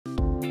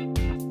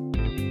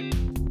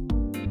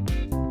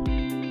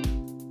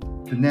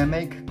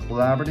dynamic,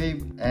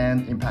 collaborative,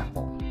 and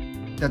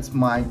impactful. That's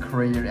my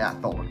career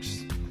at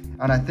Thoughtworks.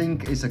 And I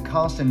think it's a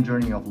constant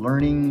journey of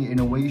learning,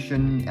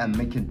 innovation, and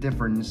making a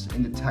difference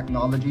in the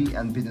technology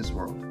and business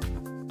world.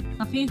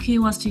 A few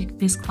keywords to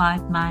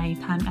describe my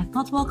time at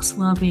Thoughtworks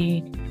will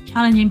be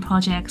challenging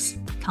projects,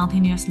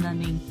 continuous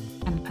learning,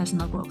 and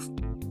personal growth.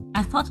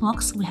 At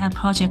Thoughtworks, we have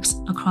projects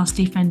across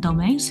different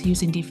domains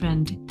using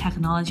different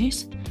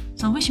technologies,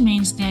 so which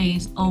means there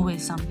is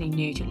always something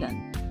new to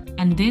learn.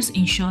 And this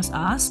ensures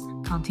us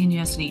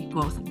continuously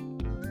growing.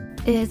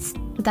 It's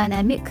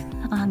dynamic,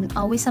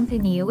 always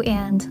something new,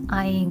 and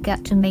I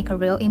get to make a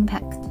real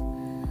impact.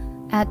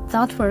 At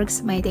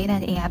Thoughtworks, my data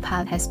and AI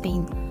path has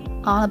been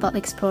all about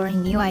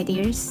exploring new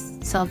ideas,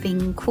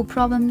 solving cool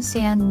problems,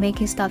 and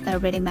making stuff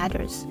that really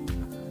matters.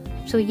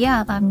 So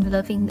yeah, I'm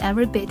loving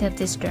every bit of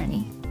this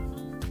journey.